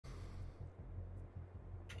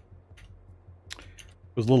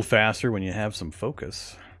was a little faster when you have some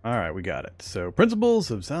focus. All right, we got it. So,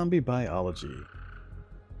 principles of zombie biology.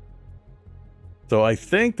 So I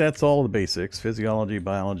think that's all the basics: physiology,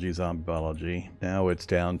 biology, zombie biology. Now it's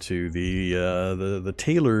down to the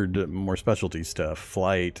tailored, more specialty stuff: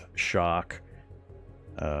 flight, shock,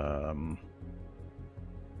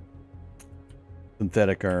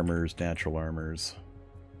 synthetic armors, natural armors.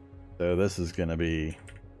 So this is going to be,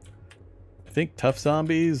 I think, tough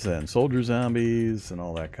zombies and soldier zombies and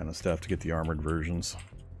all that kind of stuff to get the armored versions.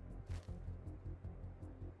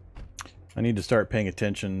 I need to start paying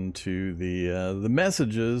attention to the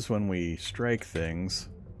messages when we strike things.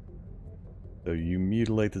 So you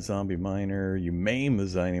mutilate the zombie miner, you maim the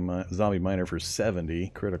zombie miner for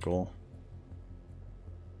 70 critical.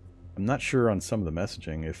 I'm not sure on some of the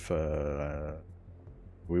messaging if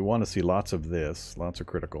we want to see lots of this, lots of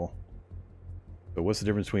critical. But what's the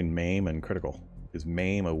difference between maim and critical? Is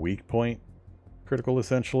maim a weak point critical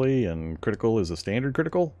essentially, and critical is a standard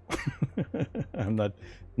critical? I'm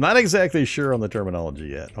not exactly sure on the terminology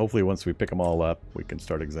yet. Hopefully once we pick them all up, we can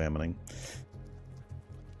start examining.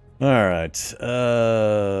 Alright,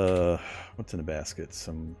 what's in the basket?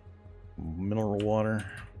 Some mineral water.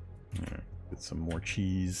 Right, get some more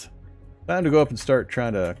cheese. Time to go up and start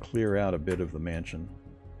trying to clear out a bit of the mansion.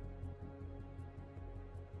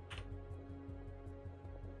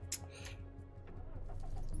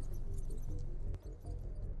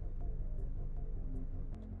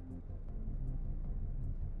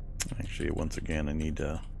 Actually, once again, I need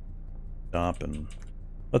to stop and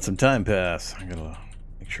let some time pass. I gotta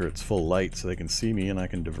make sure it's full light so they can see me and I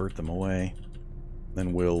can divert them away.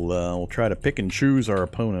 Then we'll try to pick and choose our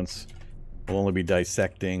opponents. We'll only be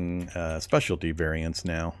dissecting specialty variants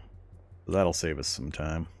now, so that'll save us some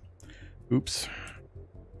time. Oops.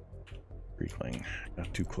 Freakling.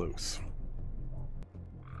 Got too close.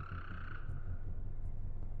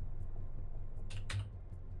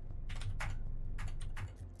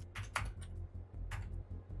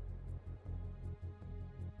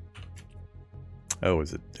 Oh,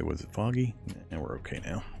 was it foggy? Yeah, we're okay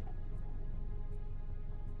now.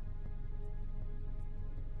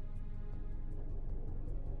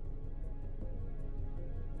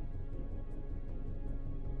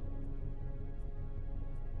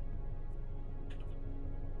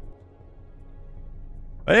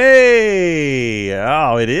 Hey!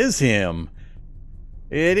 Oh, it is him.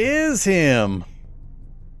 It is him.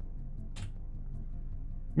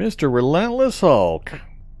 Mr. Relentless Hulk.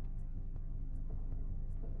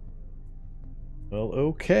 Well,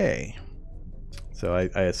 okay. So I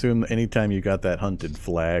assume anytime you got that hunted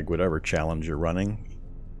flag, whatever challenge you're running,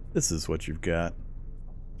 this is what you've got.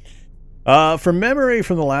 From memory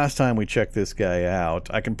from the last time we checked this guy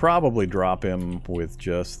out, I can probably drop him with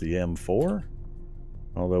just the M4.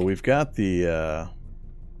 Although we've got the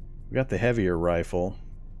heavier rifle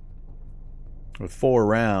with 4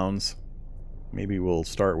 rounds. Maybe we'll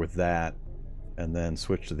start with that and then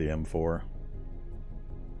switch to the M4.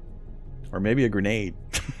 Or maybe a grenade.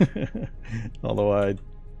 Although I'm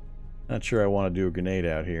not sure I want to do a grenade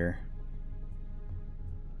out here.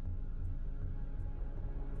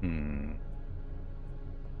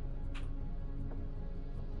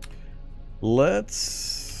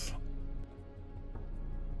 Let's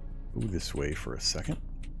go this way for a second.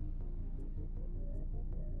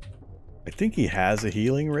 I think he has a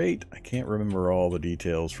healing rate. I can't remember all the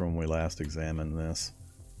details from when we last examined this.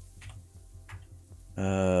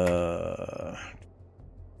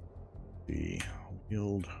 The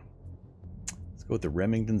yield. Let's go with the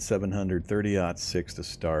Remington 700 30-06 to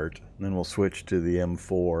start, and then we'll switch to the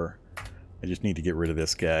M4. I just need to get rid of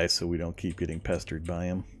this guy so we don't keep getting pestered by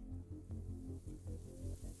him.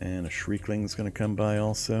 And a Shriekling's gonna come by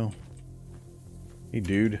also. Hey,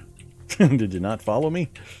 dude. Did you not follow me?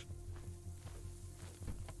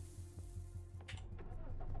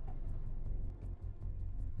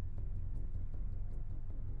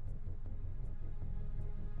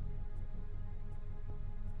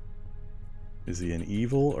 Is he an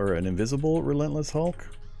evil or an invisible Relentless Hulk?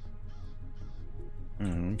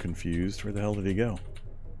 I'm confused. Where the hell did he go?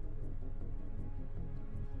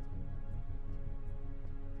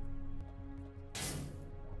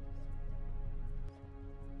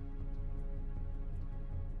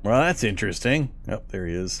 Well, that's interesting. Oh, there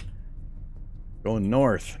he is. Going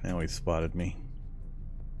north. Now he's spotted me.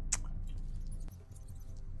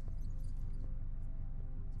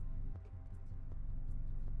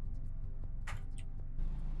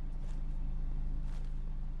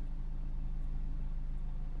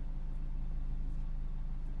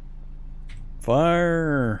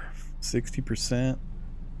 Fire 60%. A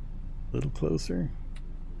little closer.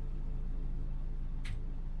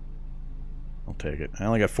 I'll take it. I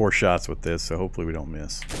only got 4 shots with this, so hopefully we don't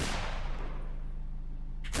miss.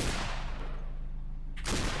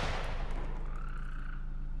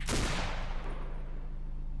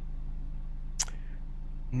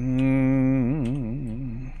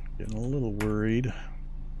 Getting a little worried.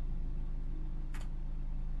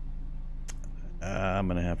 I'm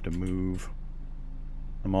gonna have to move.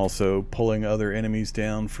 I'm also pulling other enemies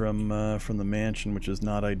down from the mansion, which is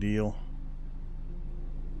not ideal.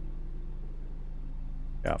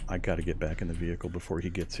 Yeah, I gotta get back in the vehicle before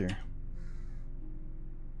he gets here.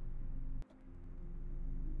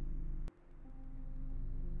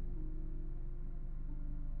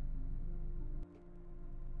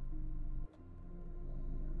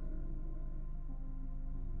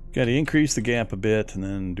 Gotta increase the gap a bit and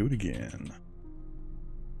then do it again.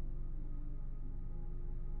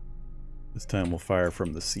 This time we'll fire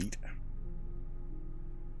from the seat.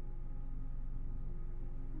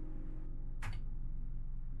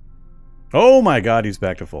 Oh my god, he's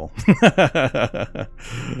back to full.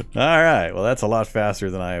 Alright, well that's a lot faster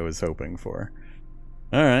than I was hoping for.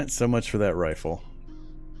 Alright, so much for that rifle.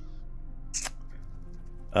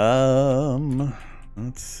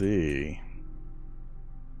 Let's see.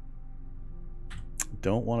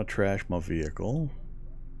 Don't want to trash my vehicle.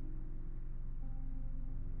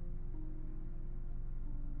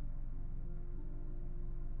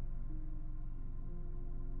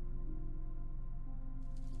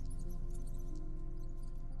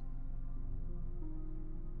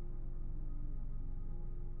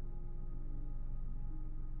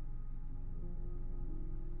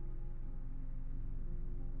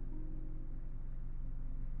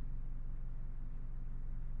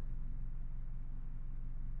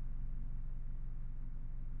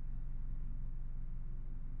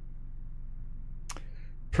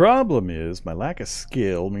 Problem is, my lack of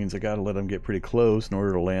skill means I gotta let him get pretty close in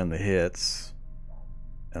order to land the hits.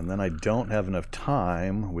 And then I don't have enough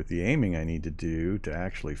time with the aiming I need to do to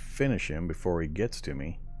actually finish him before he gets to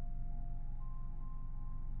me.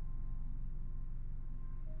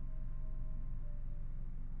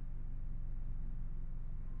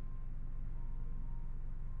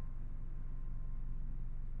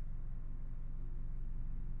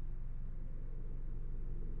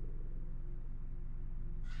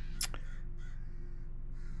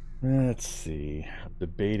 Let's see. I'm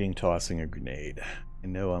debating tossing a grenade. I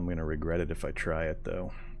know I'm going to regret it if I try it,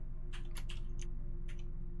 though.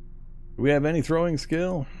 Do we have any throwing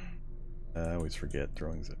skill? I always forget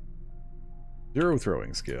throwing skill. 0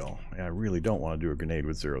 throwing skill. I really don't want to do a grenade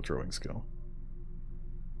with 0 throwing skill.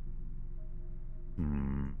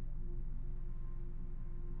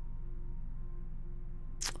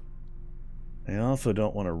 I also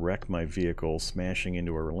don't want to wreck my vehicle smashing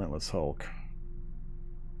into a relentless Hulk.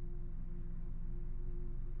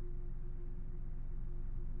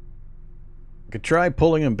 I could try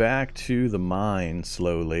pulling him back to the mine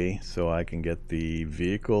slowly so I can get the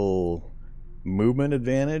vehicle movement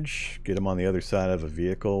advantage, get him on the other side of a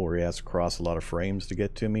vehicle where he has to cross a lot of frames to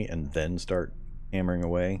get to me, and then start hammering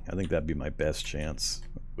away. I think that'd be my best chance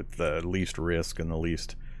with the least risk and the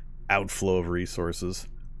least outflow of resources.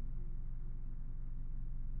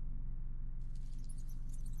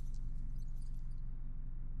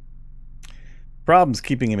 Problem's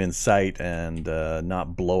keeping him in sight and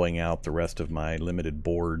not blowing out the rest of my limited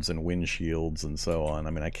boards and windshields and so on. I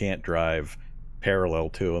mean, I can't drive parallel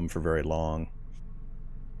to him for very long.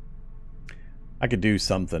 I could do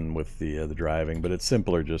something with the driving, but it's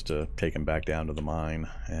simpler just to take him back down to the mine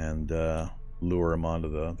and lure him onto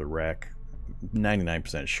the wreck.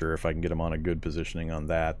 99% sure if I can get him on a good positioning on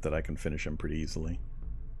that I can finish him pretty easily.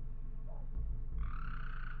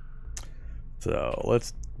 So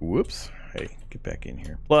let's... Whoops. Hey, get back in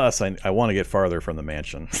here. Plus, I want to get farther from the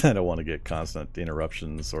mansion. I don't want to get constant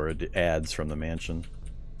interruptions or ads from the mansion.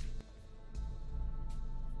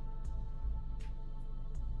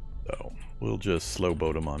 So, we'll just slow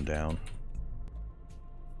boat him on down.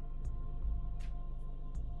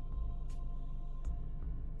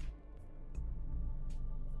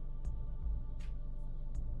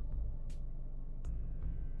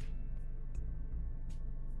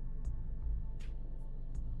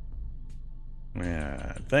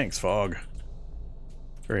 Yeah, thanks, Fog.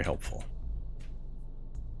 Very helpful.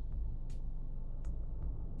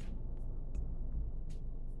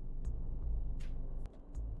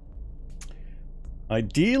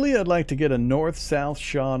 Ideally, I'd like to get a north-south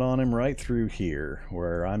shot on him right through here,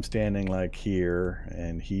 where I'm standing like here,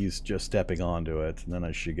 and he's just stepping onto it, and then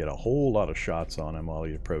I should get a whole lot of shots on him while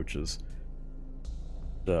he approaches.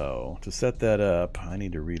 So, to set that up, I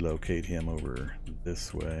need to relocate him over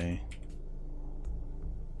this way.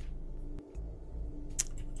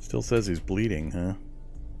 Still says he's bleeding, huh?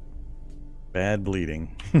 Bad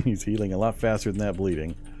bleeding. He's healing a lot faster than that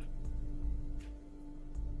bleeding.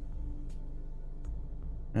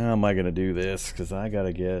 How am I going to do this? Because I got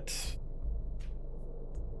to get...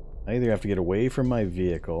 I either have to get away from my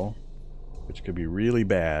vehicle, which could be really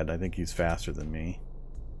bad. I think he's faster than me.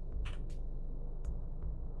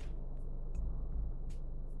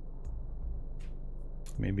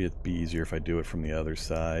 Maybe it'd be easier if I do it from the other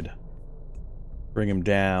side. Bring him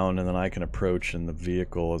down, and then I can approach in the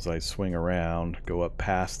vehicle as I swing around, go up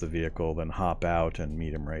past the vehicle, then hop out and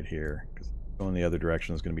meet him right here. Because going the other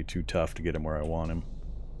direction is going to be too tough to get him where I want him.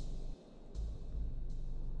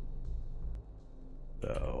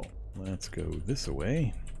 So, let's go this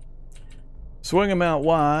way. Swing him out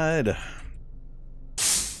wide.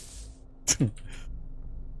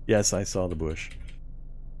 Yes, I saw the bush.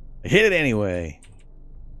 I hit it anyway.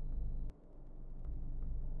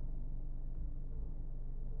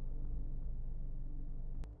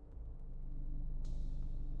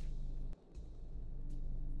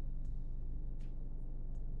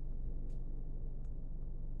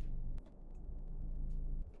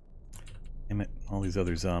 Damn it, all these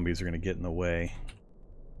other zombies are going to get in the way.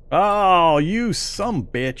 Oh, you some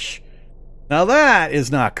bitch. Now that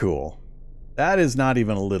is not cool. That is not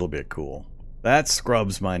even a little bit cool. That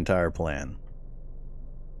scrubs my entire plan.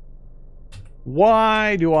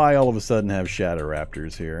 Why do I all of a sudden have Shadow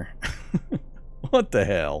Raptors here? What the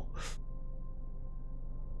hell?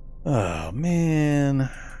 Oh, man.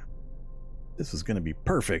 This was going to be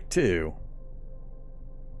perfect, too.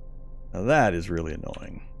 Now that is really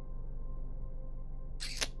annoying.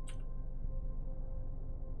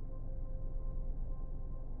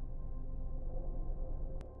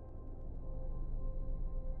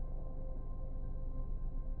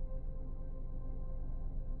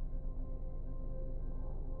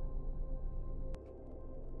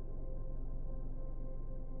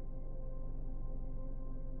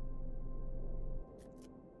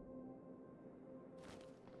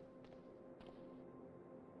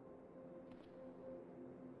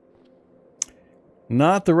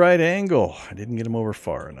 Not the right angle. I didn't get him over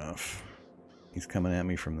far enough. He's coming at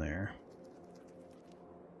me from there.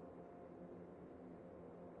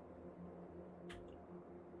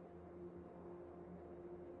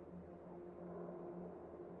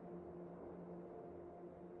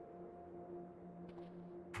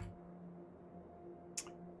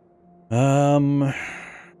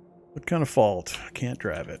 What kind of fault? I can't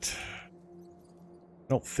drive it.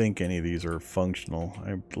 I don't think any of these are functional.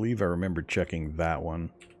 I believe I remember checking that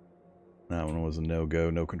one. That one was a no-go,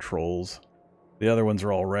 no controls. The other ones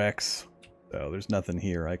are all wrecks. So there's nothing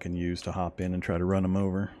here I can use to hop in and try to run them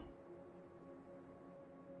over.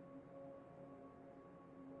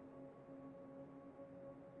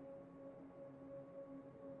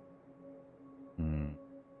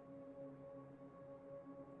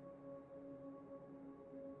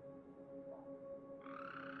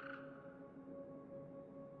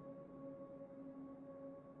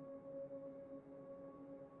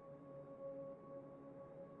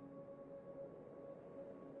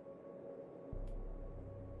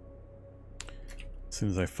 As soon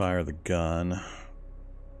as I fire the gun, the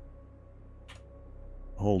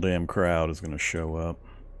whole damn crowd is going to show up.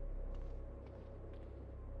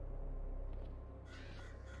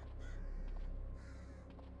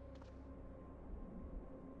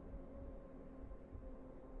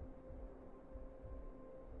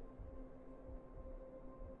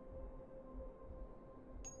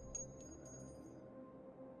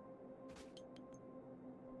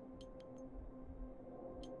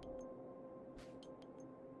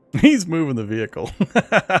 He's moving the vehicle.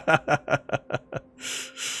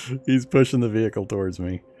 He's pushing the vehicle towards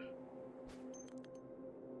me.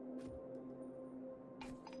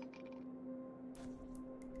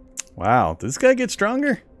 Wow, did this guy get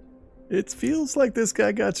stronger? It feels like this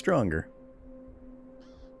guy got stronger.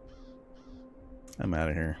 I'm out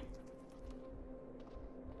of here.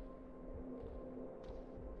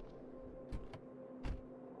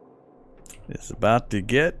 It's about to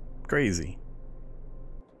get crazy.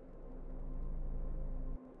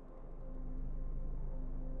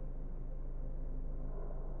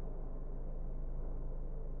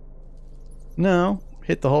 No.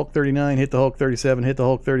 Hit the Hulk 39, hit the Hulk 37, hit the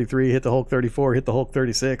Hulk 33, hit the Hulk 34, hit the Hulk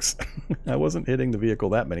 36. I wasn't hitting the vehicle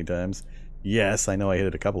that many times. Yes, I know I hit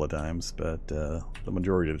it a couple of times, but the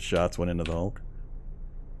majority of the shots went into the Hulk.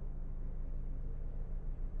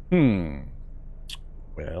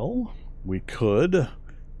 Well, we could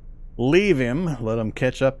leave him, let him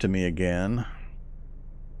catch up to me again.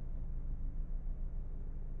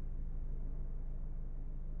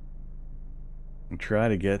 And try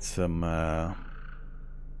to get some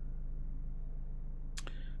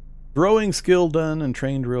throwing skill done and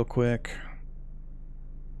trained real quick.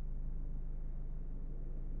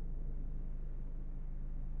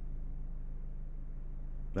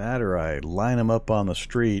 That, or I line him up on the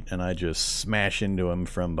street and I just smash into him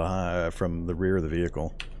from behind, from the rear of the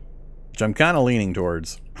vehicle, which I'm kind of leaning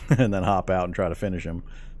towards, and then hop out and try to finish him.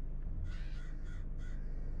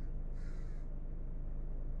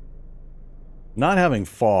 Not having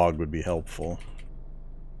fog would be helpful.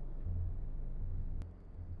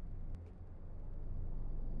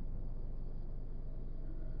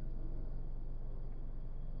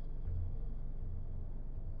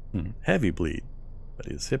 Heavy bleed. But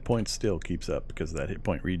his hit point still keeps up because of that hit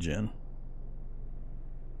point regen.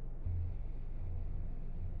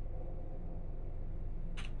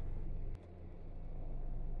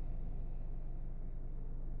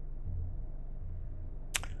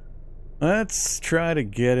 Let's try to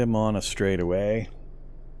get him on a straightaway.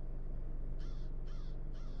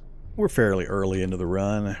 We're fairly early into the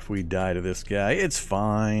run. If we die to this guy, it's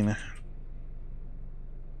fine.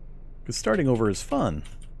 Because starting over is fun.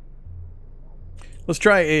 Let's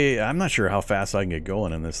try a... I'm not sure how fast I can get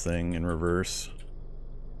going in this thing in reverse.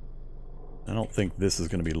 I don't think this is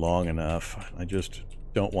going to be long enough. I just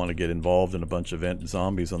don't want to get involved in a bunch of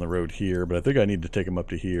zombies on the road here, but I think I need to take them up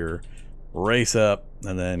to here, race up,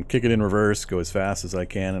 and then kick it in reverse, go as fast as I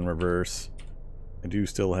can in reverse. I do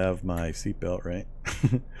still have my seatbelt, right?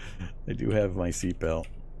 I do have my seatbelt.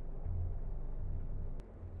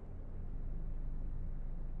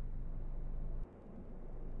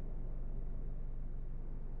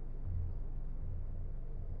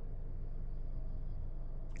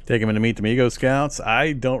 Take them in to meet the Migo Scouts.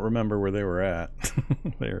 I don't remember where they were at.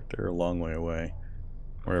 they're a long way away,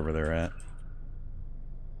 wherever they're at.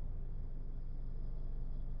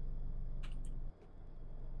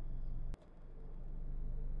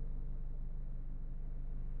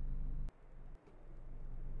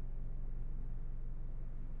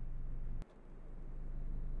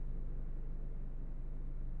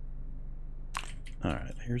 All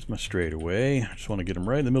right, here's my straightaway. I just want to get them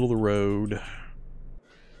right in the middle of the road.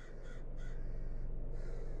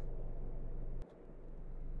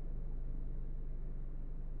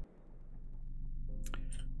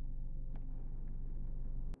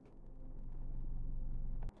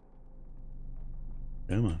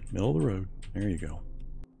 Come on, middle of the road. There you go.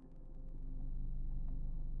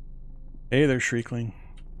 Hey there, Shriekling.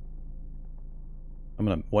 I'm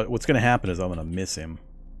gonna... What's gonna happen is I'm gonna miss him.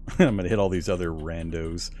 I'm gonna hit all these other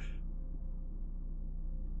randos.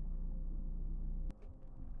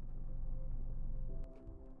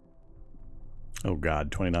 Oh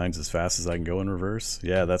god, 29's as fast as I can go in reverse?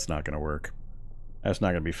 Yeah, that's not gonna work. That's not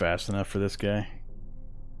gonna be fast enough for this guy.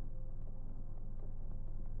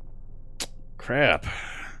 Crap.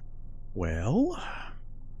 Well...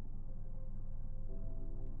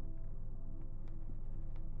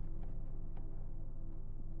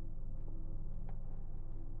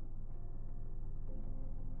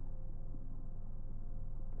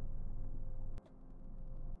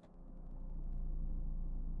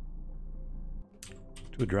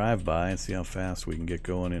 do a drive-by and see how fast we can get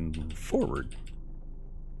going and forward.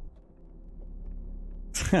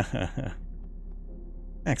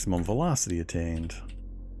 Maximum velocity attained.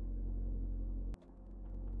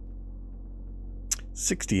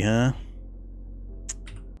 60, huh?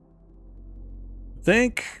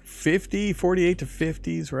 Think 50, 48 to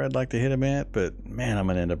 50 is where I'd like to hit him at, but man, I'm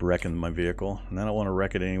going to end up wrecking my vehicle, and I don't want to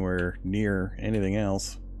wreck it anywhere near anything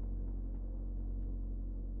else.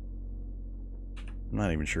 I'm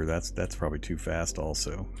not even sure that's probably too fast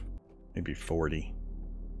also. Maybe 40.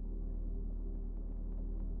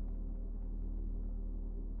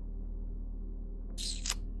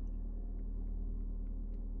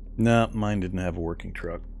 No, mine didn't have a working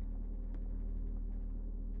truck.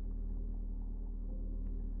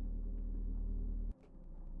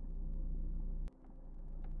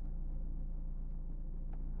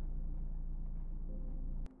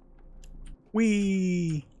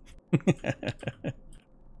 Whee!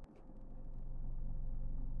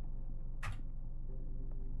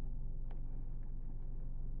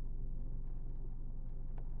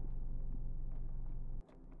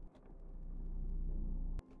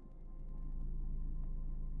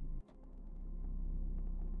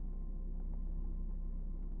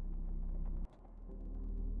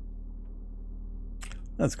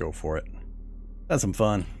 Let's go for it. That's some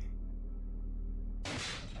fun.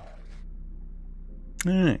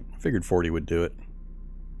 Alright, figured 40 would do it.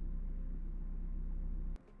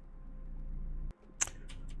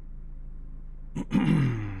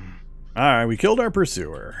 Alright, we killed our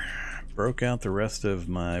pursuer. Broke out the rest of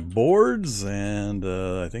my boards and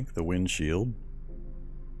I think the windshield.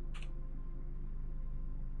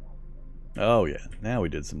 Oh yeah, now we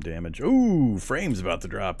did some damage. Ooh, frame's about to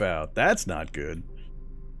drop out. That's not good.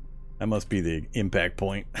 That must be the impact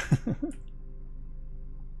point.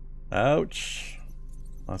 Ouch.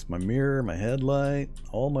 Lost my mirror, my headlight,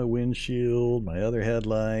 all my windshield, my other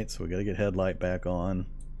headlight, so we gotta get headlight back on.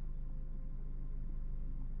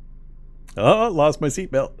 Oh, lost my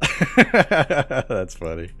seatbelt. That's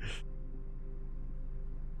funny.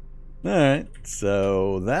 Alright,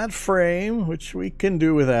 so that frame, which we can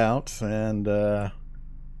do without, and my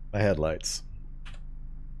headlights.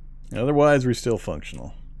 Otherwise, we're still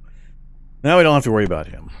functional. Now we don't have to worry about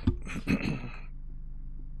him.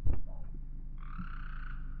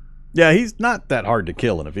 Yeah, he's not that hard to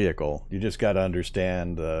kill in a vehicle. You just got to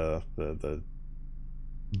understand the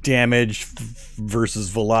damage versus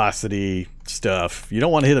velocity stuff. You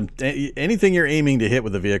don't want to hit him. Anything you're aiming to hit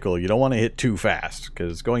with a vehicle, you don't want to hit too fast,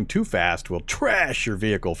 because going too fast will trash your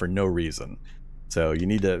vehicle for no reason. So you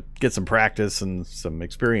need to get some practice and some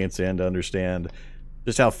experience in to understand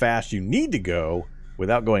just how fast you need to go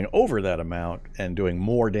without going over that amount and doing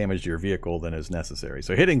more damage to your vehicle than is necessary.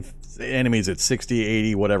 So hitting enemies at 60,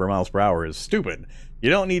 80, whatever miles per hour is stupid. You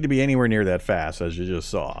don't need to be anywhere near that fast, as you just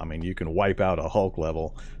saw. I mean, you can wipe out a Hulk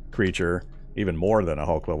level creature, even more than a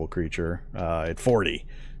Hulk level creature, at 40.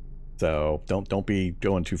 So don't be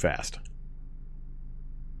going too fast.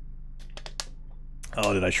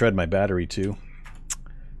 Oh, did I shred my battery too?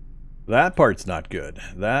 That part's not good.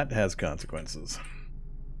 That has consequences.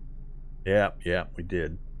 Yeah, we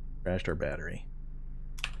did. Crashed our battery.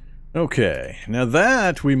 Okay, now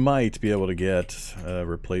that we might be able to get a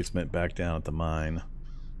replacement back down at the mine.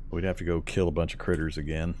 We'd have to go kill a bunch of critters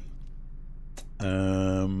again.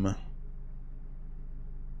 But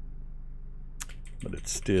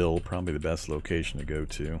it's still probably the best location to go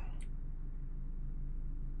to.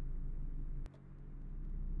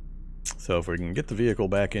 So if we can get the vehicle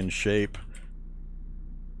back in shape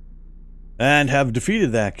and have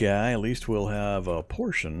defeated that guy, at least we'll have a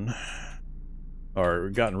portion, or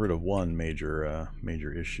gotten rid of one major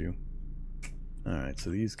issue. Alright, so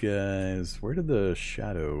these guys, where did the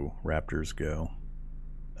Shadow Raptors go?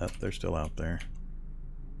 Oh, they're still out there.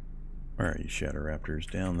 Where are you, Shadow Raptors?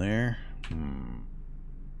 Down there?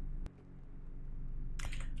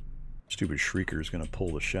 Stupid Shrieker's gonna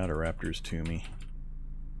pull the Shadow Raptors to me.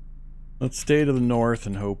 Let's stay to the north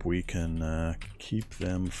and hope we can keep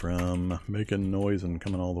them from making noise and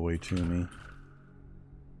coming all the way to me.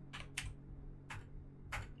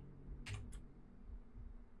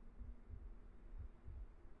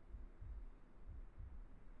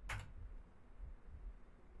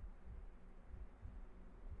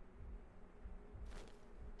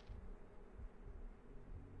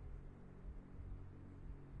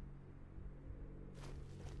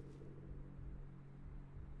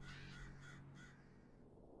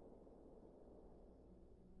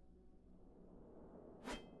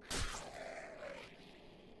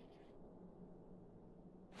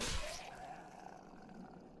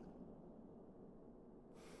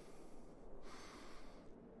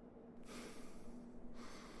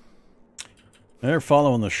 They're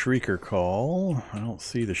following the Shrieker call. I don't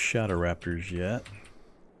see the Shadow Raptors yet.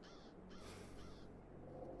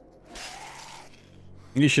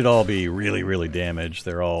 These should all be really, really damaged.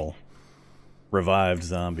 They're all revived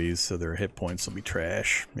zombies, so their hit points will be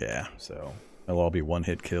trash. Yeah, so they'll all be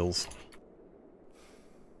one-hit kills.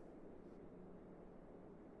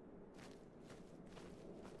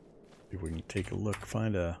 See if we can take a look,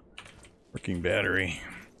 find a working battery.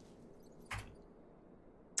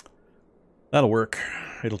 That'll work.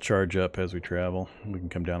 It'll charge up as we travel. We can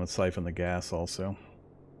come down and siphon the gas also.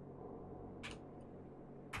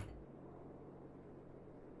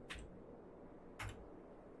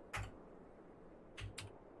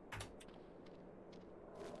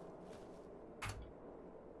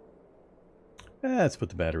 Let's put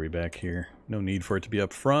the battery back here. No need for it to be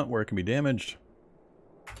up front where it can be damaged.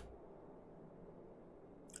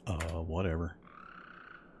 Whatever.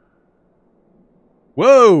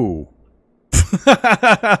 Whoa!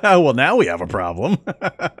 Well, now we have a problem.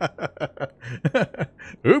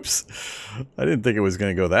 Oops. I didn't think it was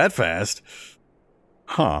going to go that fast.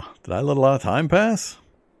 Huh. Did I let a lot of time pass?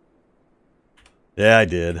 Yeah, I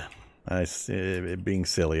did. Being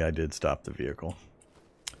silly, I did stop the vehicle.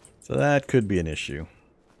 So that could be an issue.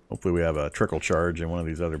 Hopefully we have a trickle charge in one of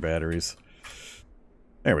these other batteries.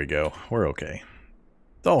 There we go. We're okay.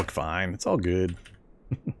 It's all fine. It's all good.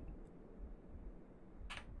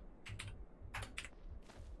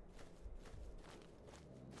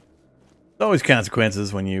 always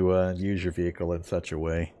consequences when you use your vehicle in such a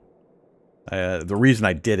way. The reason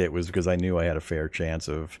I did it was because I knew I had a fair chance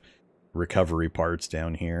of recovery parts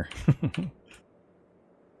down here.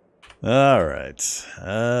 All right.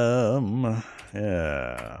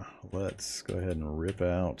 Yeah. Let's go ahead and rip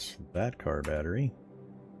out that car battery.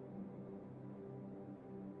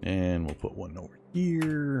 And we'll put one over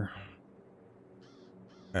here.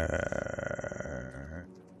 That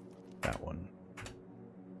one.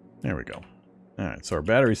 There we go. Alright, so our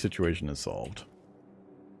battery situation is solved.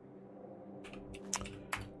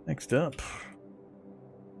 Next up.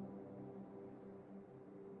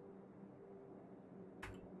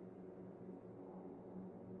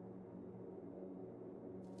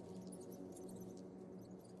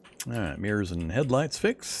 Alright, mirrors and headlights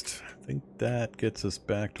fixed. I think that gets us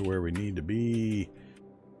back to where we need to be.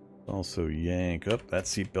 Also yank up. That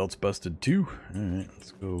seatbelt's busted too. Alright,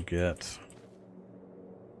 let's go get...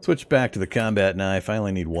 Switch back to the combat knife. I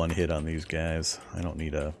only need one hit on these guys. I don't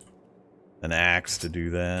need an axe to do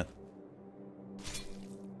that.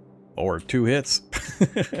 Or 2 hits.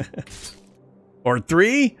 Or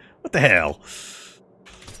 3? What the hell?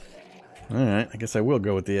 Alright, I guess I will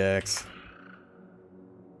go with the axe.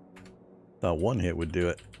 Thought 1 hit would do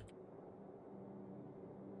it.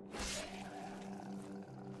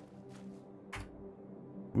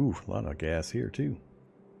 Ooh, a lot of gas here too.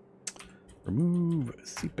 Remove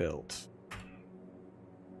seatbelt.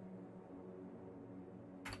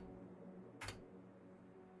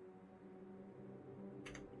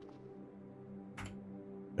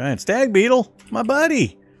 Giant stag beetle, my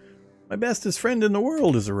buddy. My bestest friend in the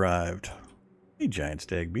world has arrived. Hey, giant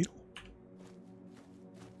stag beetle.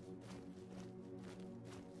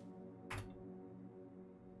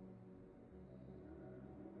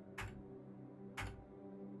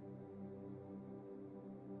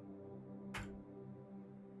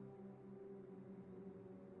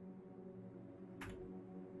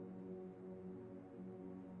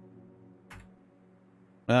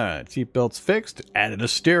 Alright, seatbelt's fixed. Added a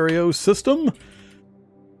stereo system.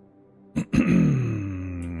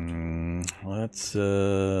 Let's,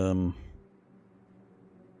 probably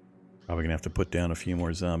gonna have to put down a few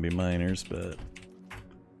more zombie miners, but...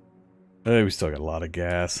 we still got a lot of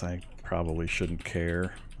gas. I probably shouldn't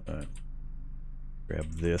care. But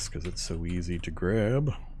grab this, because it's so easy to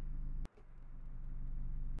grab.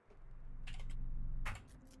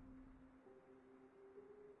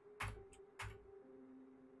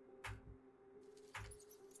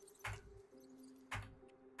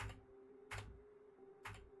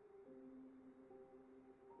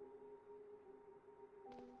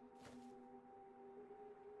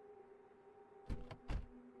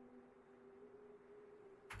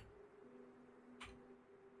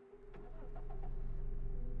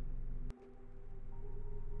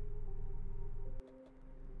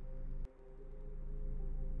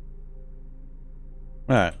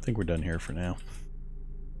 Alright, I think we're done here for now.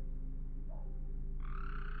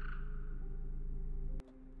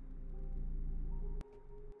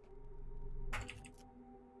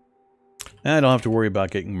 I don't have to worry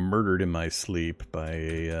about getting murdered in my sleep by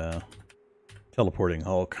a teleporting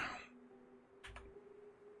Hulk.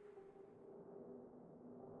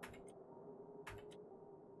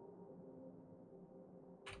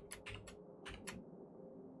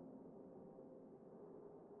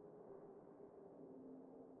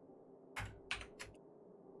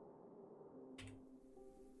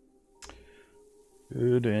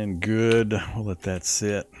 Good and good. We'll let that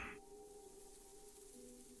sit.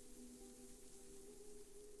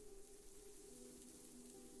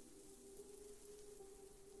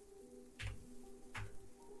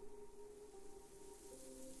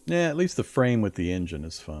 Yeah, at least the frame with the engine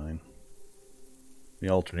is fine. The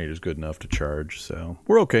alternator is good enough to charge, so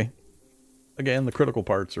we're okay. Again, the critical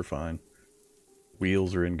parts are fine.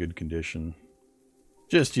 Wheels are in good condition.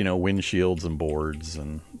 Just, you know, windshields and boards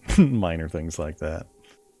and minor things like that.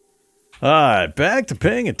 Alright, back to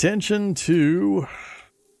paying attention to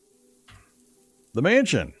the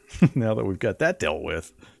mansion. Now that we've got that dealt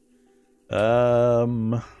with.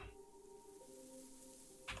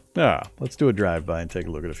 Let's do a drive-by and take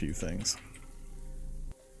a look at a few things.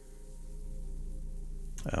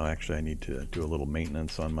 Oh, actually, I need to do a little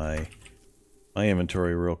maintenance on my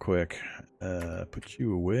inventory real quick. Put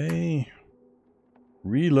you away.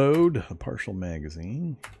 Reload a partial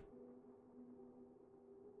magazine.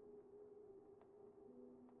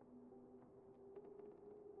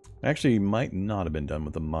 Actually, might not have been done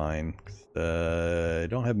with the mine. I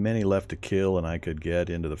don't have many left to kill, and I could get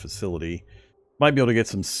into the facility. Might be able to get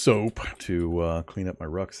some soap to clean up my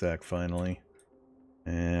rucksack finally.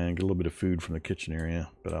 And get a little bit of food from the kitchen area.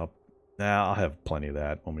 But I'll Nah, I'll have plenty of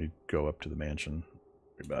that when we go up to the mansion.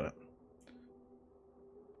 Worry about it.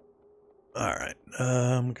 Alright,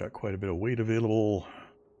 got quite a bit of weight available.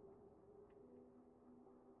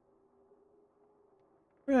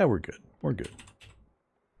 Yeah, we're good. We're good.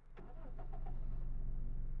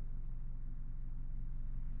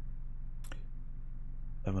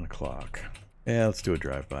 $11 o'clock. Yeah, let's do a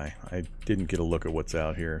drive-by. I didn't get a look at what's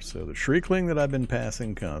out here. So the Shriekling that I've been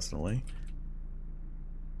passing constantly.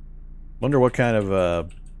 Wonder what kind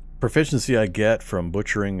of proficiency I get from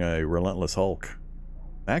butchering a Relentless Hulk.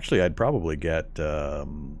 Actually, I'd probably get the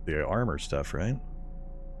armor stuff, right?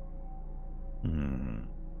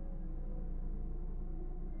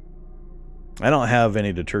 I don't have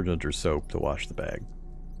any detergent or soap to wash the bag.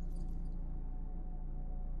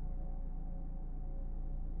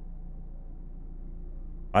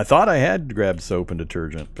 I thought I had grabbed soap and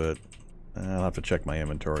detergent, but I'll have to check my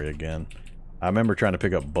inventory again. I remember trying to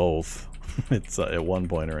pick up both. It's at one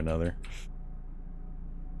point or another.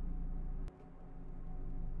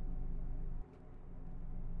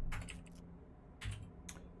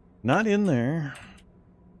 Not in there.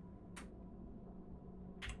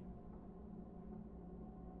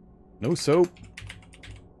 No soap.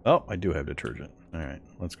 Oh, I do have detergent. All right,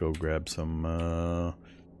 let's go grab some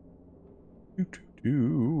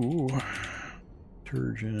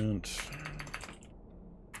detergent.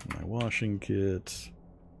 My washing kit.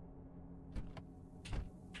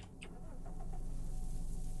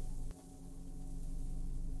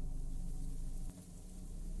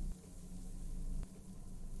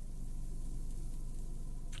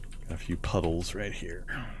 Got a few puddles right here.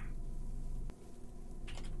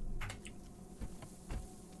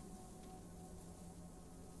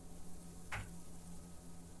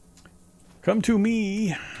 Come to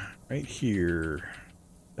me, right here.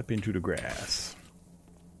 Step into the grass.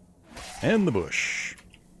 And the bush.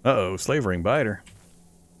 Uh-oh, slavering biter.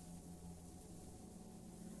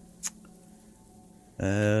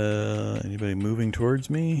 Anybody moving towards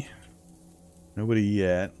me? Nobody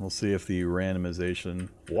yet. We'll see if the randomization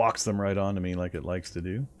walks them right onto me like it likes to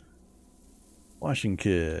do. Washing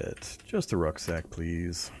kit. Just a rucksack,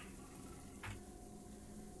 please.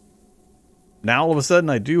 Now all of a sudden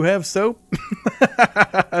I do have soap?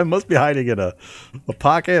 I must be hiding in a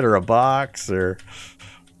pocket or a box or...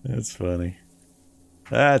 That's funny.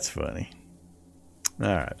 That's funny.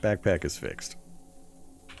 Alright, backpack is fixed.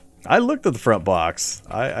 I looked at the front box.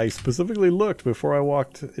 I specifically looked before I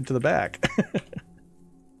walked into the back.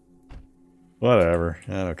 Whatever.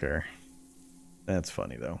 I don't care. That's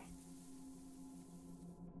funny though.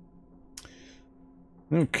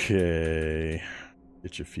 Okay.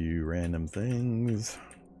 Get you a few random things.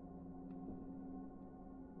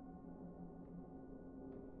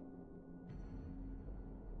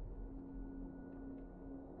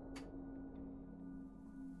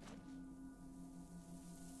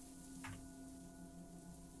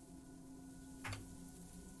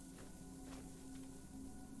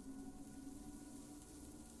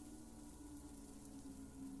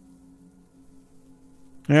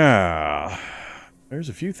 Yeah. There's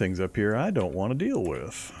a few things up here I don't want to deal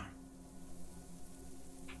with.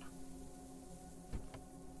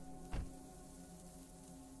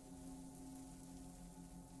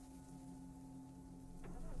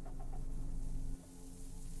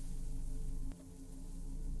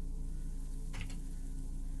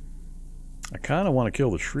 I kind of want to kill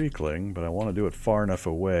the Shriekling, but I want to do it far enough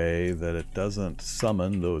away that it doesn't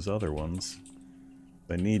summon those other ones.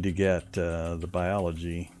 I need to get the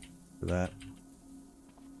biology for that.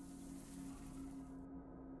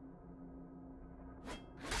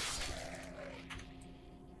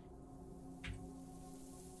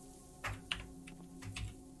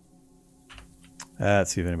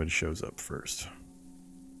 Let's see if anybody shows up first.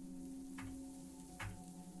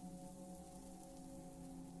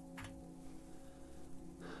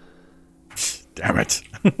 Damn it.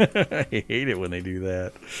 I hate it when they do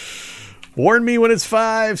that. Warn me when it's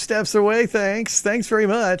 5 steps away, thanks. Thanks very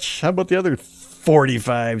much. How about the other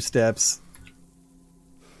 45 steps?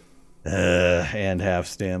 And half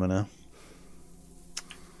stamina.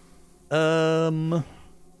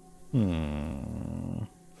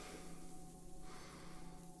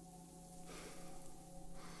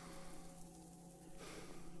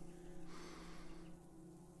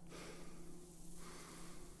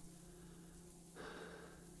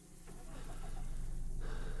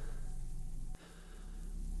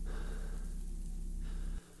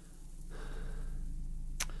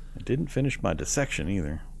 I didn't finish my dissection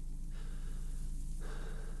either.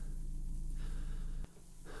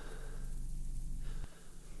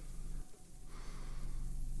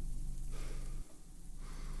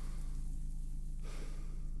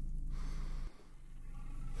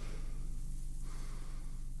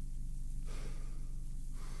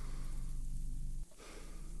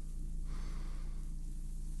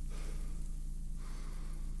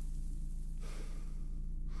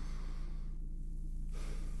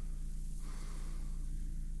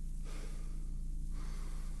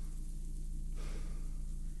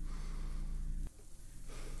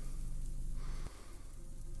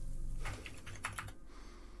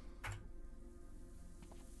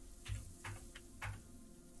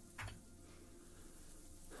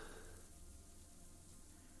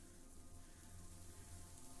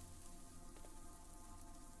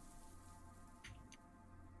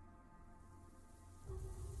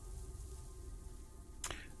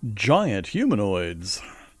 Giant humanoids.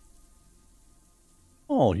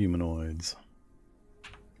 All humanoids.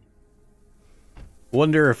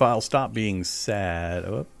 Wonder if I'll stop being sad.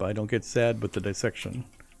 Oh, I don't get sad with the dissection.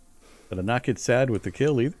 Did I not get sad with the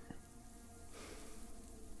kill either?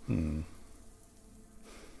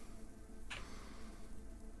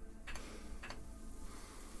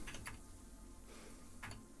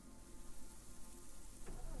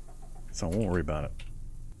 So I won't worry about it.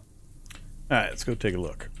 Alright, let's go take a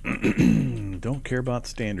look. Don't care about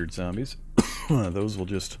standard zombies. Those will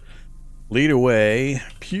just lead away.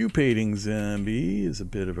 Pupating zombie is a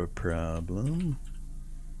bit of a problem.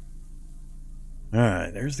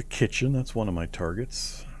 Alright, there's the kitchen. That's one of my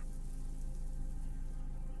targets.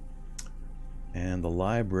 And the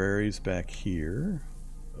library's back here.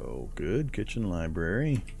 Oh, good. Kitchen,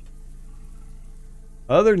 library.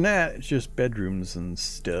 Other than that, it's just bedrooms and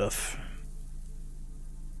stuff.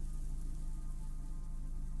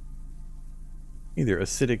 Either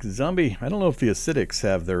acidic zombie. I don't know if the acidics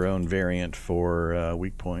have their own variant for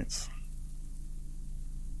weak points.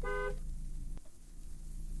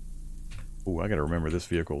 Ooh, I gotta remember this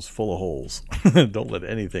vehicle's full of holes. Don't let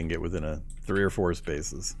anything get within a 3 or 4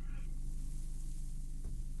 spaces.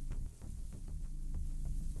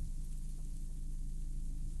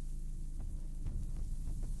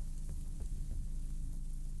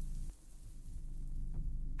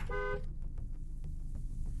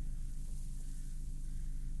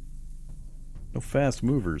 No fast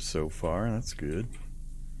movers so far, that's good.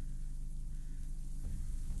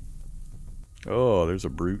 Oh, there's a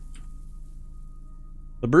brute.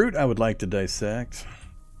 The brute I would like to dissect.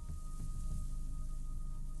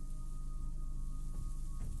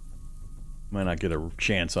 Might not get a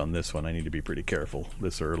chance on this one. I need to be pretty careful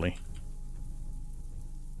this early.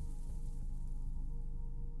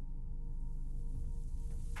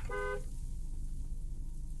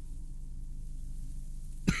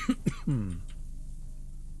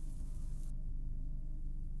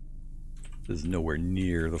 There's nowhere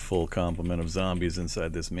near the full complement of zombies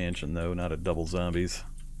inside this mansion, though. Not at double zombies.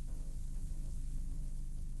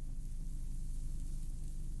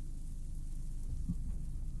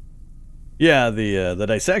 Yeah, the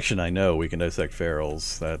dissection, I know we can dissect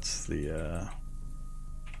ferals. That's the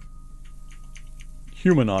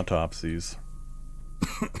human autopsies.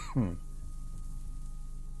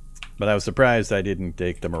 But I was surprised I didn't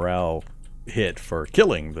take the morale hit for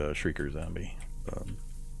killing the shrieker zombie.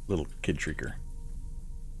 Little kid shrieker.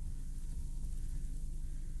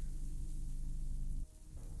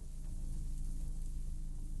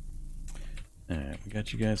 Alright, we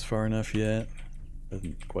got you guys far enough yet?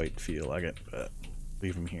 Doesn't quite feel like it, but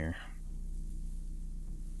leave them here.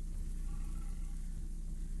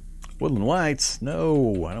 Woodland whites?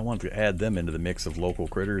 No, I don't want to add them into the mix of local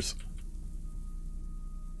critters.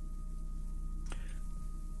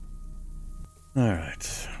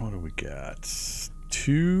 Alright, what do we got?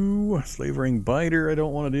 2 slavering biter I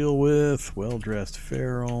don't want to deal with. Well-dressed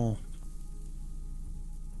feral.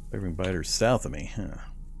 Slavering biter south of me, huh?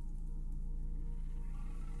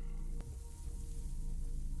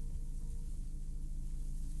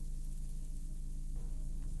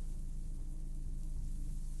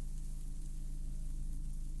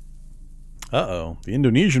 Uh-oh, the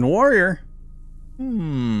Indonesian warrior?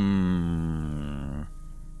 Isn't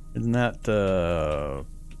that,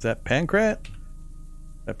 is that Pancrat?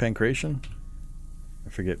 That Pancration? I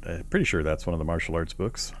forget, I'm pretty sure that's one of the martial arts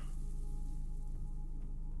books.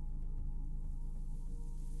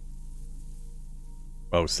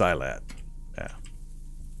 Oh, Silat. Yeah.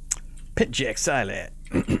 Pitjack Silat.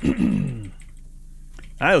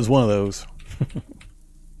 I was one of those.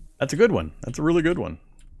 That's a good one. That's a really good one.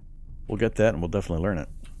 We'll get that and we'll definitely learn it.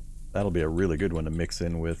 That'll be a really good one to mix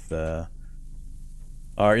in with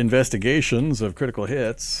our investigations of critical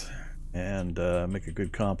hits and make a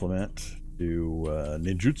good complement to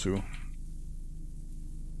ninjutsu.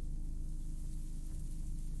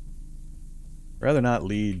 Rather not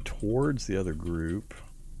lead towards the other group.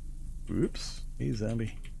 Oops. Hey,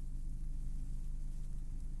 zombie.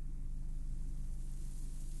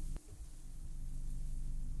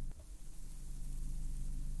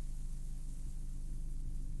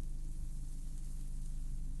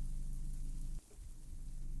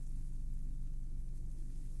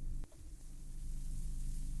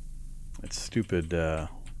 That stupid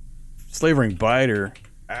slavering biter.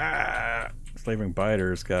 Slavering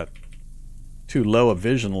biter's got too low a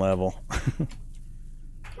vision level.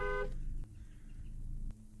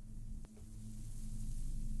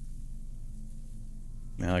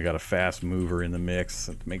 Now I got a fast mover in the mix.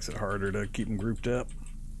 It makes it harder to keep them grouped up.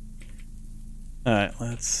 Alright,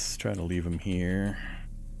 let's try to leave them here.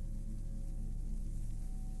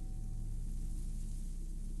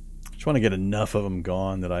 Just want to get enough of them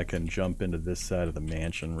gone that I can jump into this side of the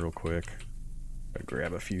mansion real quick. Gotta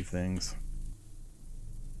grab a few things.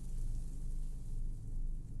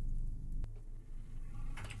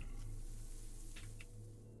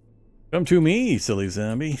 Come to me, silly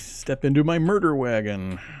zombie. Step into my murder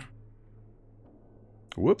wagon.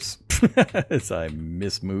 Whoops. As I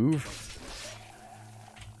mismove.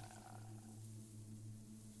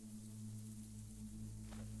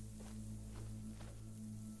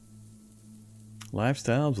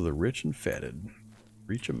 Lifestyles of the rich and fetid.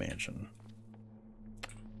 Reach a mansion.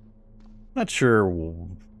 Not sure.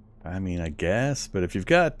 I mean, I guess. But if you've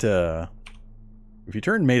got... if you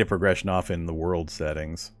turn meta progression off in the world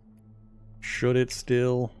settings... Should it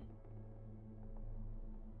still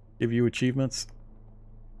give you achievements?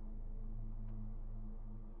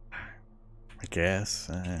 I guess.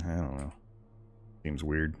 I don't know. Seems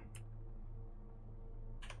weird.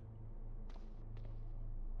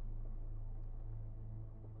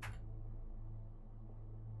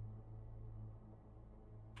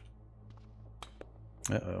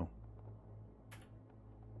 Uh-oh.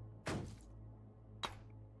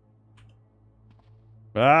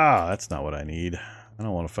 Ah, that's not what I need. I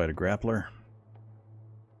don't want to fight a grappler.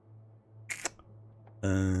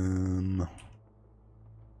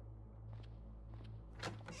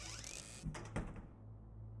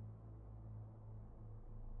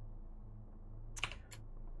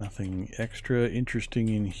 Nothing extra interesting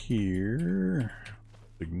in here.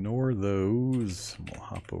 Ignore those. We'll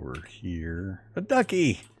hop over here. A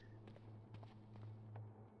ducky!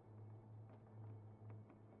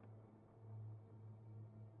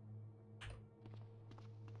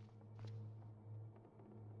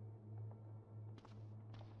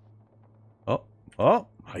 Oh,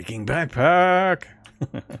 hiking backpack.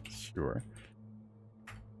 Sure.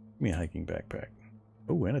 Give me a hiking backpack.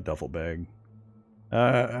 Oh, and a duffel bag.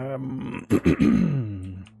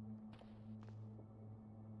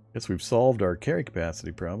 Guess we've solved our carry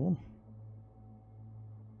capacity problem.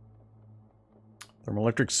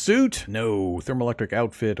 Thermoelectric suit? No, thermoelectric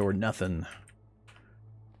outfit or nothing.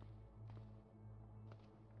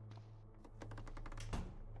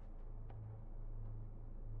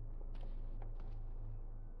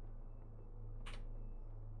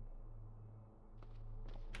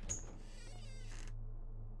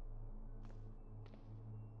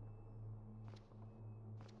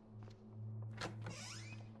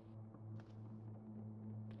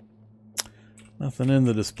 Nothing in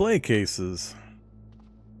the display cases.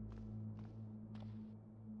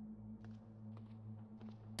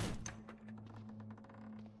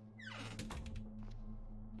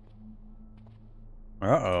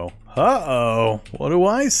 Uh-oh. Uh-oh. What do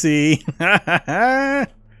I see?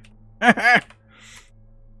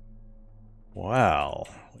 Wow.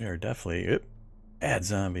 We are definitely... Bad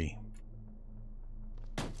zombie.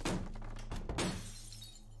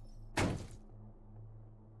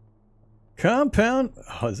 Compound...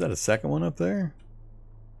 Oh, is that a second one up there?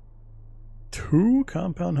 2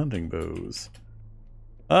 compound hunting bows.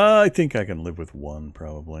 I think I can live with 1,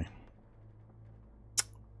 probably.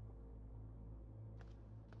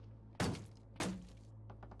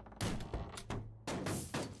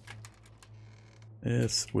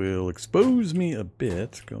 This will expose me a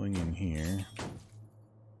bit going in here.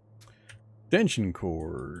 Extension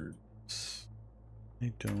cords.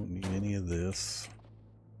 I don't need any of this.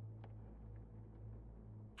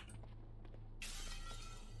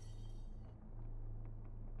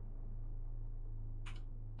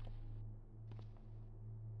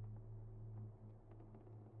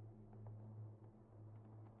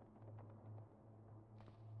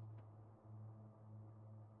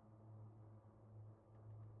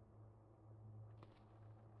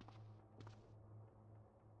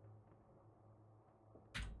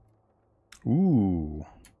 Ooh,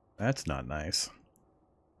 that's not nice.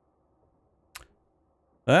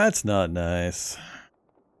 That's not nice.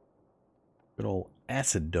 Good old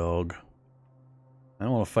acid dog. I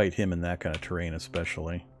don't want to fight him in that kind of terrain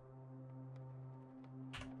especially.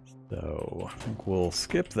 So, I think we'll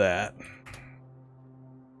skip that.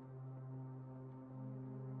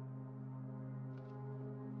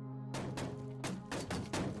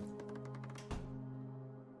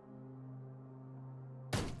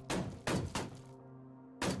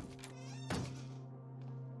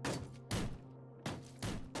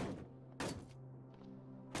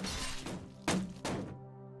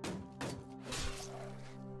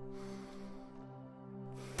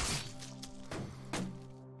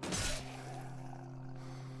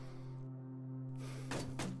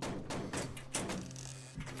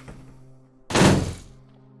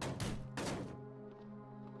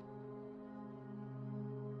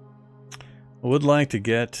 I would like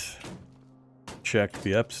to check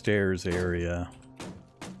the upstairs area.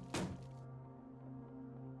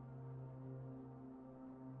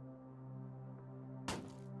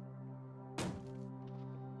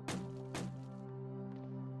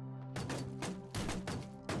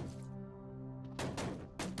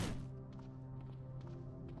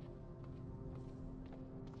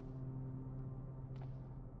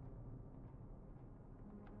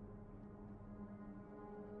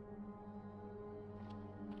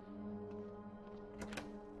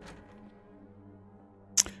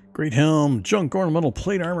 Great helm, junk ornamental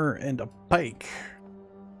plate armor, and a pike.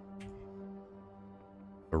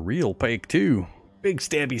 A real pike, too. Big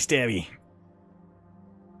stabby stabby.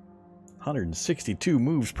 162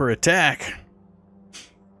 moves per attack.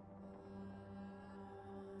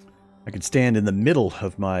 I could stand in the middle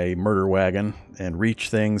of my murder wagon and reach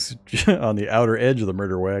things on the outer edge of the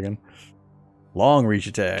murder wagon. Long reach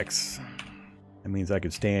attacks. That means I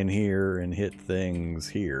could stand here and hit things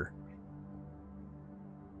here.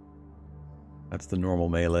 That's the normal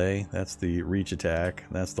melee. That's the reach attack.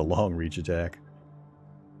 That's the long reach attack.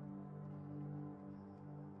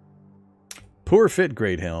 Poor fit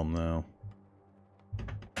great helm, though.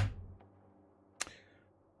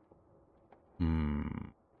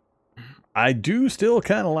 I do still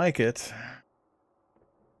kind of like it.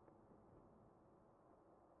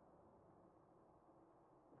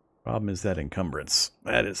 Problem is that encumbrance.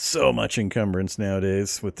 That is so much encumbrance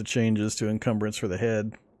nowadays with the changes to encumbrance for the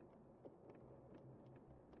head.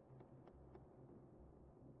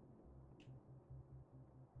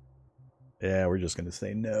 Yeah, we're just going to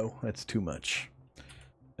say no. That's too much.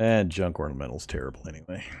 And junk ornamental's terrible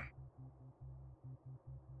anyway.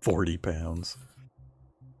 40 pounds.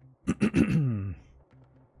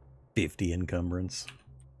 50 encumbrance.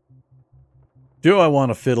 Do I want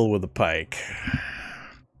to fiddle with a pike?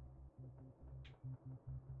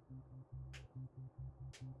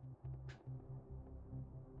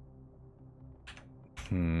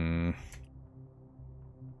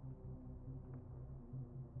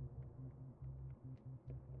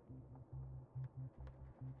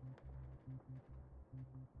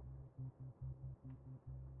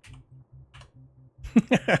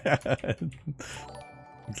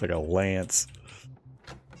 It's like a lance.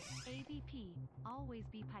 AVP, always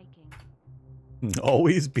be piking.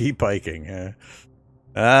 Always be piking, huh?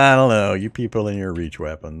 I don't know, you people and your reach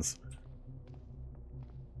weapons.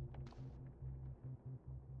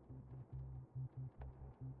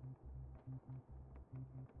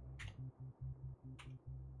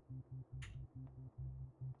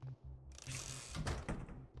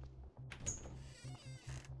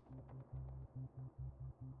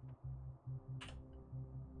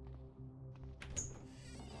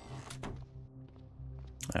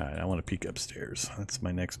 Alright, I want to peek upstairs. That's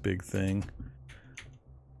my next big thing.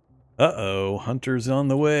 Uh-oh, Hunter's on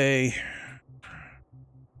the way.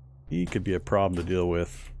 He could be a problem to deal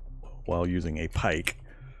with while using a pike.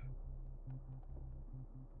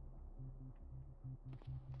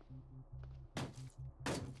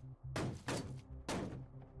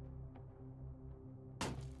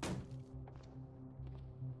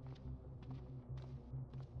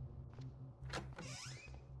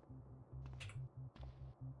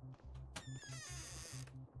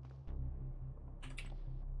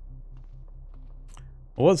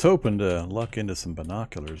 I was hoping to luck into some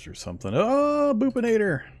binoculars or something. Oh,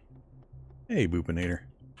 Boopinator! Hey, Boopinator.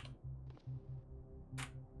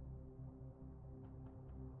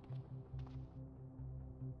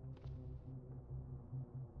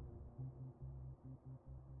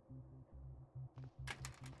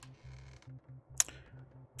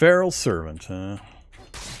 Feral servant, huh?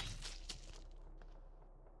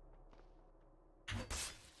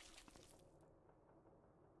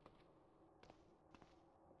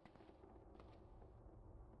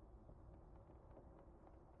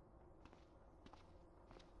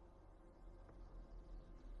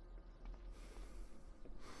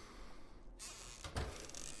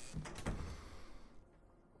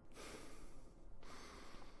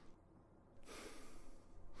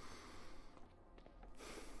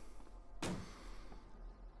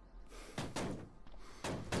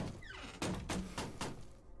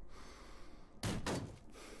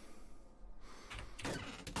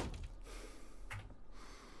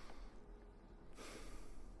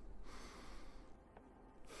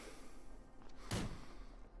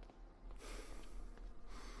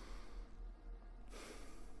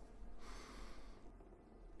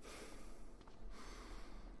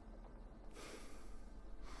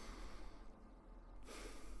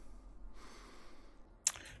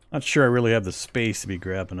 Not sure I really have the space to be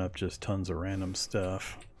grabbing up just tons of random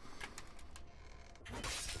stuff.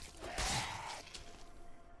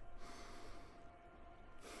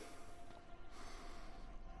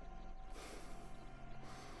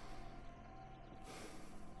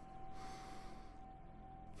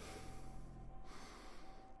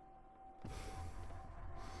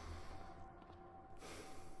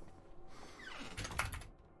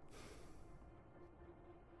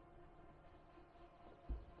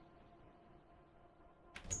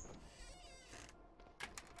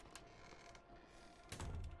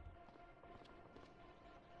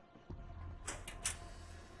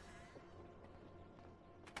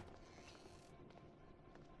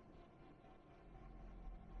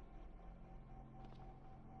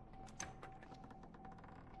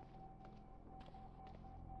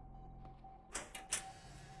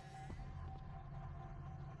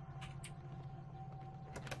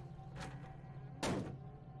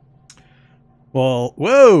 Well,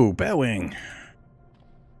 whoa, Batwing.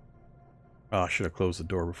 Oh, I should have closed the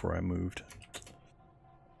door before I moved.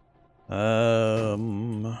 That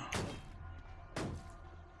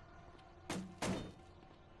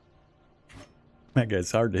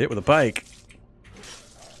guy's hard to hit with a pike.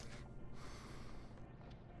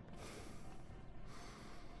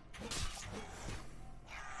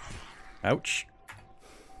 Ouch.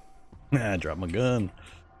 I dropped my gun.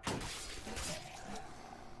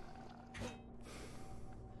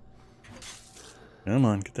 Come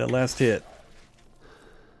on, get that last hit.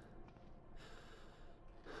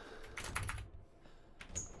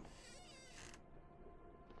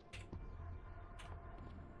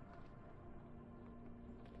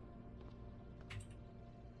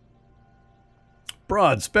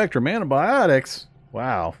 Broad spectrum antibiotics.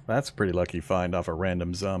 Wow, that's a pretty lucky find off a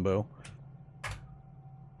random zombo.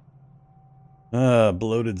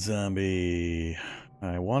 Bloated zombie.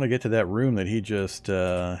 I want to get to that room that he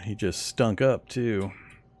just stunk up too.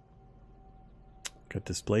 Got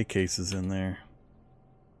display cases in there.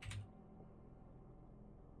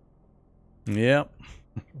 Yep.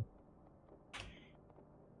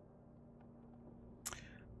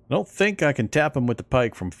 I don't think I can tap him with the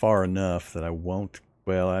pike from far enough that I won't.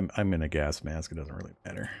 Well, I'm in a gas mask. It doesn't really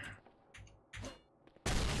matter.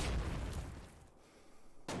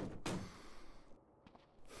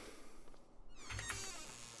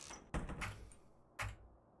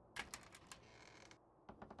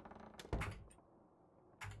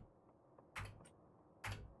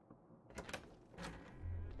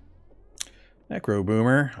 Necro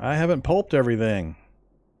Boomer, I haven't pulped everything.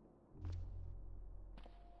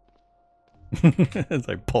 As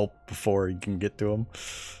I pulp before you can get to him.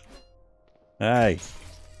 Hey.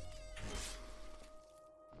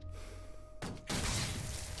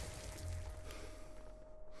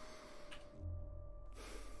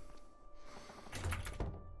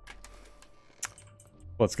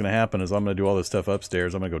 What's going to happen is I'm going to do all this stuff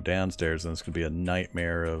upstairs. I'm going to go downstairs, and it's going to be a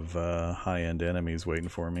nightmare of high-end enemies waiting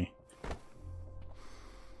for me.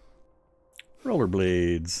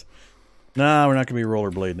 Rollerblades. Nah, we're not going to be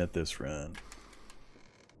rollerblading at this run.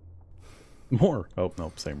 More. Oh,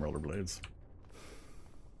 nope, same rollerblades.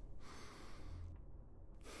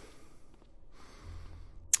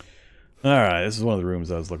 Alright, this is one of the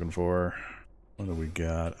rooms I was looking for. What do we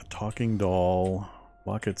got? A talking doll,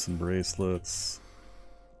 lockets and bracelets,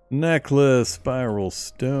 necklace, spiral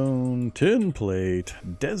stone, tin plate,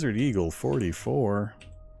 Desert Eagle 44,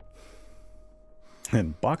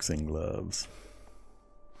 and boxing gloves.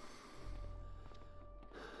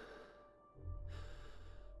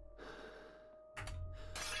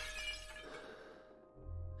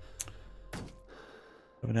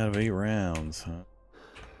 Seven out of 8 rounds, huh?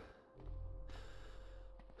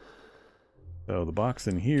 So the box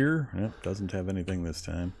in here, yep, doesn't have anything this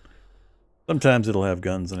time. Sometimes it'll have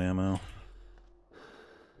guns and ammo.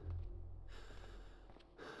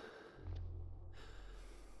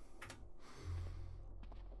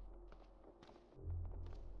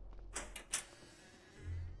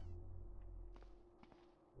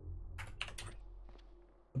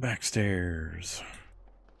 The back stairs.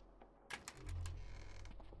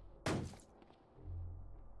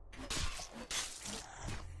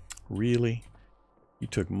 Really? You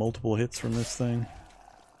took multiple hits from this thing?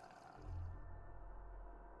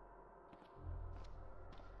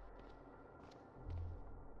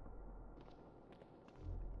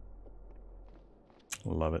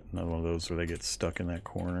 Love it. Another one of those where they get stuck in that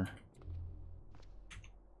corner.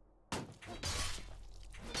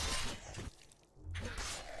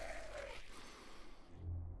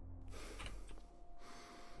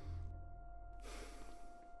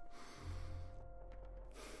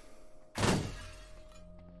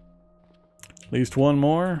 At least one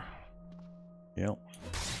more. Yep.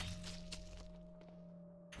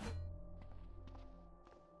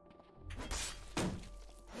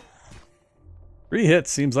 Three hits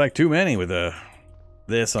seems like too many with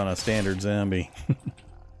this on a standard zombie.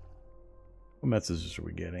 What messages are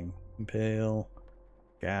we getting? Impale,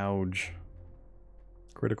 gouge,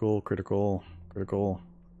 critical, critical, critical.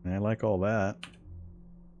 I like all that.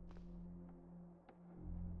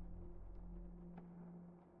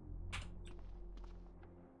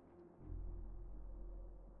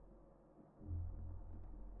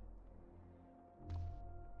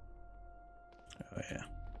 Oh, yeah.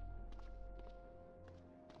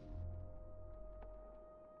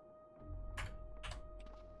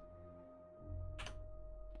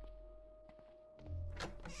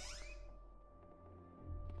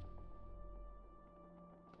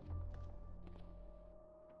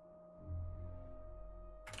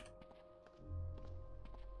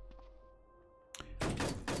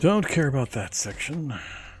 Don't care about that section.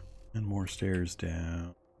 And more stairs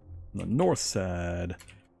down. On the north side.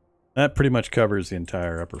 That pretty much covers the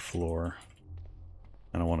entire upper floor.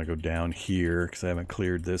 I don't want to go down here because I haven't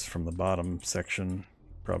cleared this from the bottom section.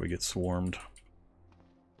 Probably get swarmed.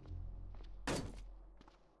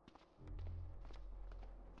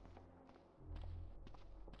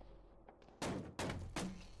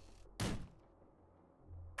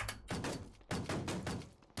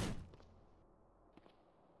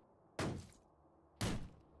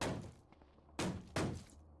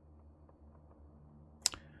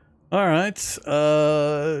 Alright,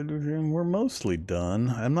 we're mostly done.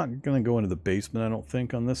 I'm not going to go into the basement, I don't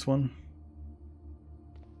think, on this one.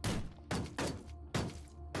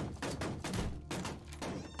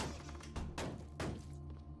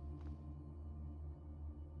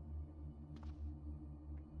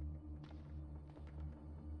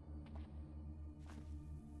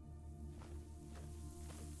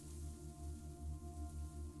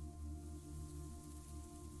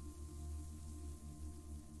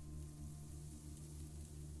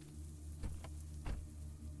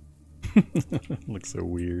 Looks so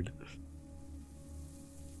weird.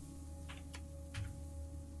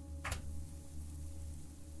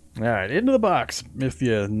 Alright, into the box with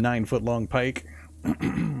your 9-foot-long pike.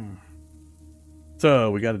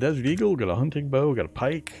 So, we got a Desert Eagle, got a hunting bow, got a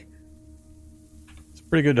pike. It's a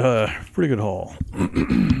pretty good haul.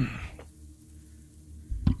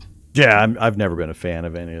 Yeah, I've never been a fan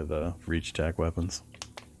of any of the reach attack weapons.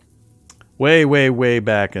 Way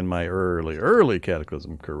back in my early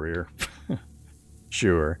Cataclysm career.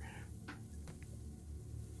 Sure.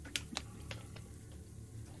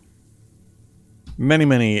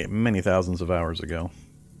 Many thousands of hours ago.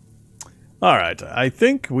 Alright, I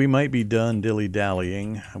think we might be done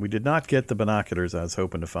dilly-dallying. We did not get the binoculars I was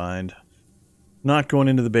hoping to find. Not going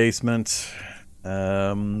into the basement.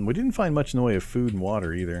 We didn't find much in the way of food and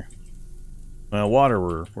water either. Well, water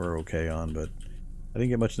we're okay on, but I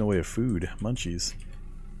didn't get much in the way of food. Munchies.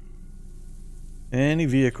 Any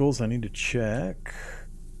vehicles I need to check?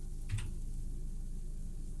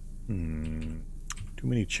 Too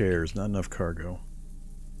many chairs, not enough cargo.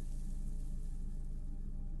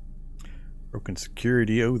 Broken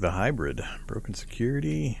security. Oh, the hybrid. Broken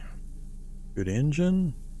security. Good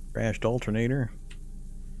engine. Crashed alternator.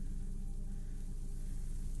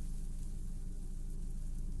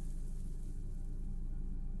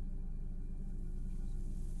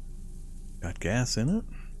 Got gas in it.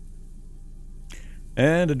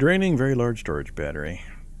 And a draining, very large storage battery.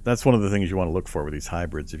 That's one of the things you want to look for with these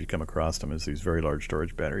hybrids if you come across them, is these very large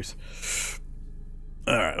storage batteries.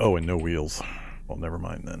 Alright, oh, and no wheels. Well, never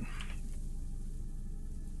mind then.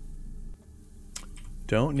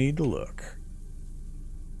 Don't need to look.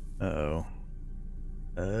 Uh-oh.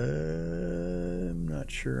 I'm not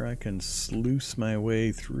sure I can sluice my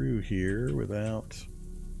way through here without...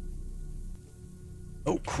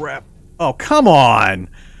 Oh, crap. Oh, come on!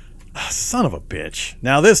 Oh, son of a bitch.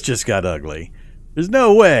 Now this just got ugly. There's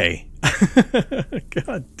no way.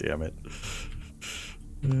 God damn it.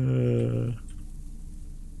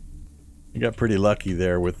 I got pretty lucky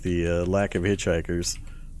there with the lack of hitchhikers.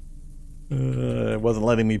 It wasn't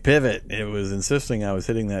letting me pivot. It was insisting I was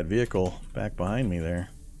hitting that vehicle back behind me there.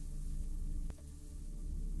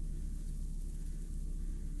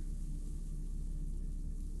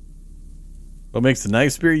 What makes the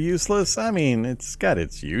knife spear useless? I mean, it's got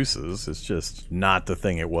its uses. It's just not the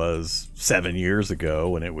thing it was 7 years ago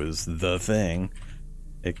when it was the thing.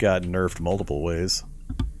 It got nerfed multiple ways.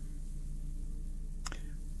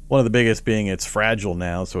 One of the biggest being it's fragile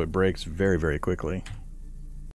now, so it breaks very, very quickly.